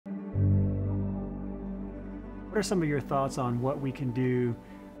What are some of your thoughts on what we can do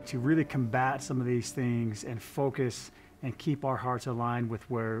to really combat some of these things and focus and keep our hearts aligned with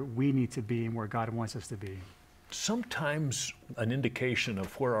where we need to be and where God wants us to be? Sometimes an indication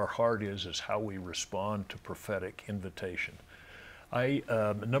of where our heart is how we respond to prophetic invitation. A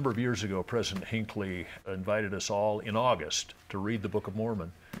number of years ago, President Hinckley invited us all in August to read the Book of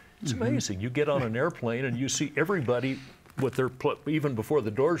Mormon. It's amazing. You get on an airplane and you see everybody with their, even before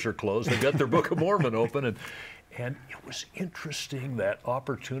the doors are closed, they've got their Book of Mormon open. And it was interesting, that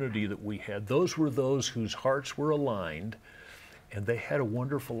opportunity that we had. Those were those whose hearts were aligned, and they had a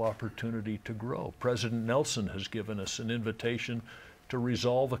wonderful opportunity to grow. President Nelson has given us an invitation to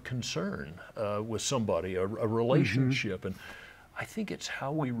resolve a concern with somebody, a relationship. And I think it's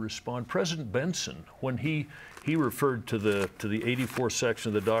how we respond. President Benson, when he referred to the 84th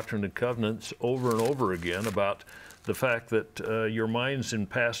section of the Doctrine and Covenants over and over again about the fact that your minds in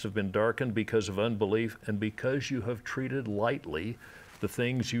past have been darkened because of unbelief and because you have treated lightly the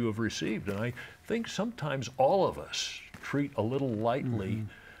things you have received. And I think sometimes all of us treat a little lightly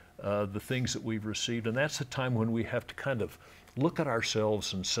the things that we've received. And that's the time when we have to kind of look at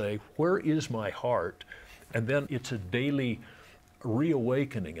ourselves and say, where is my heart? And then it's a daily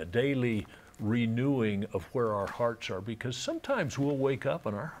reawakening, a daily renewing of where our hearts are, because sometimes we'll wake up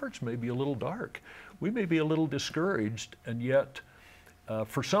and our hearts may be a little dark. We may be a little discouraged, and yet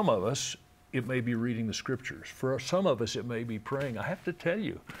for some of us, it may be reading the scriptures. For some of us, it may be praying. I have to tell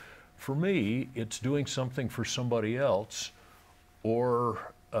you, for me, it's doing something for somebody else or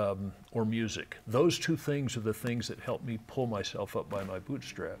music. Those two things are the things that help me pull myself up by my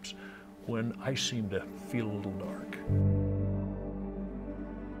bootstraps when I seem to feel a little dark.